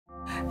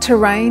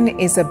Terrain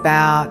is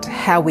about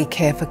how we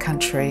care for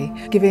country,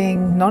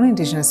 giving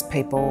non-Indigenous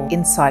people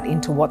insight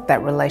into what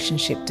that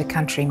relationship to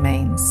country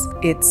means.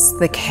 It's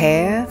the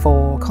care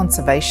for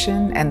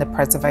conservation and the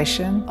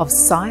preservation of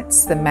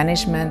sites, the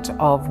management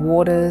of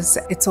waters.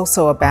 It's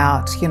also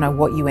about,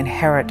 what you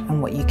inherit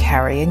and what you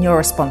carry and your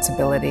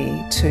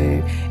responsibility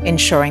to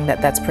ensuring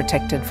that that's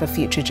protected for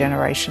future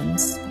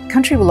generations.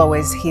 Country will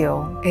always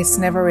heal. It's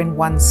never in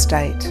one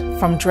state.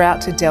 From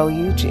drought to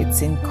deluge,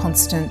 it's in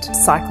constant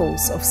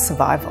cycles of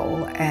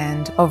survival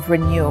and of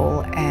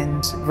renewal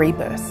and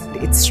rebirth.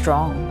 It's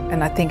strong,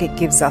 and I think it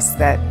gives us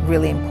that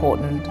really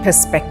important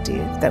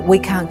perspective that we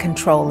can't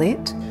control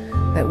it,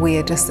 that we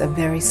are just a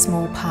very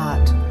small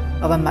part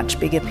of a much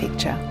bigger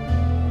picture.